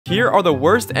Here are the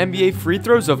worst NBA free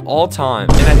throws of all time,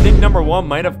 and I think number 1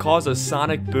 might have caused a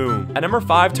sonic boom. At number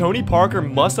 5, Tony Parker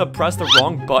must have pressed the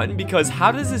wrong button, because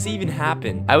how does this even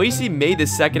happen? At least he made the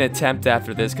second attempt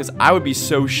after this, because I would be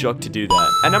so shook to do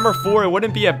that. At number 4, it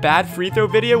wouldn't be a bad free throw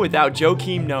video without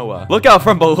Joakim Noah. Look out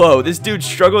from below. This dude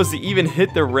struggles to even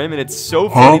hit the rim, and it's so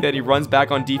funny that he runs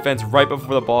back on defense right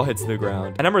before the ball hits the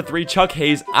ground. At number 3, Chuck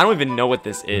Hayes. I don't even know what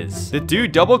this is. The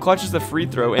dude double clutches the free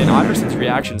throw, and Iverson's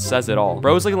reaction says it all.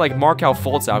 Bro's looking like Markelle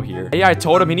Fultz out here. Yeah, I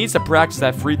told him he needs to practice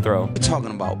that free throw. We're talking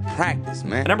about practice,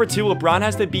 man. At number 2, LeBron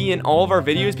has to be in all of our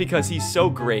videos because he's so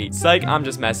great. Psych, I'm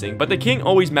just messing. But the king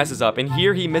always messes up, and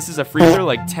here he misses a free throw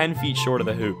like 10 feet short of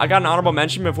the hoop. I got an honorable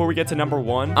mention before we get to number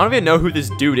 1. I don't even know who this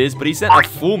dude is, but he sent a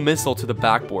full missile to the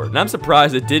backboard, and I'm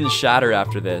surprised it didn't shatter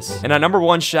after this. And at number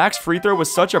 1, Shaq's free throw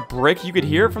was such a brick you could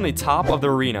hear it from the top of the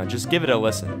arena. Just give it a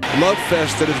listen. Love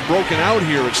fest that has broken out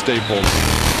here at Staples.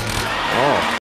 Oh.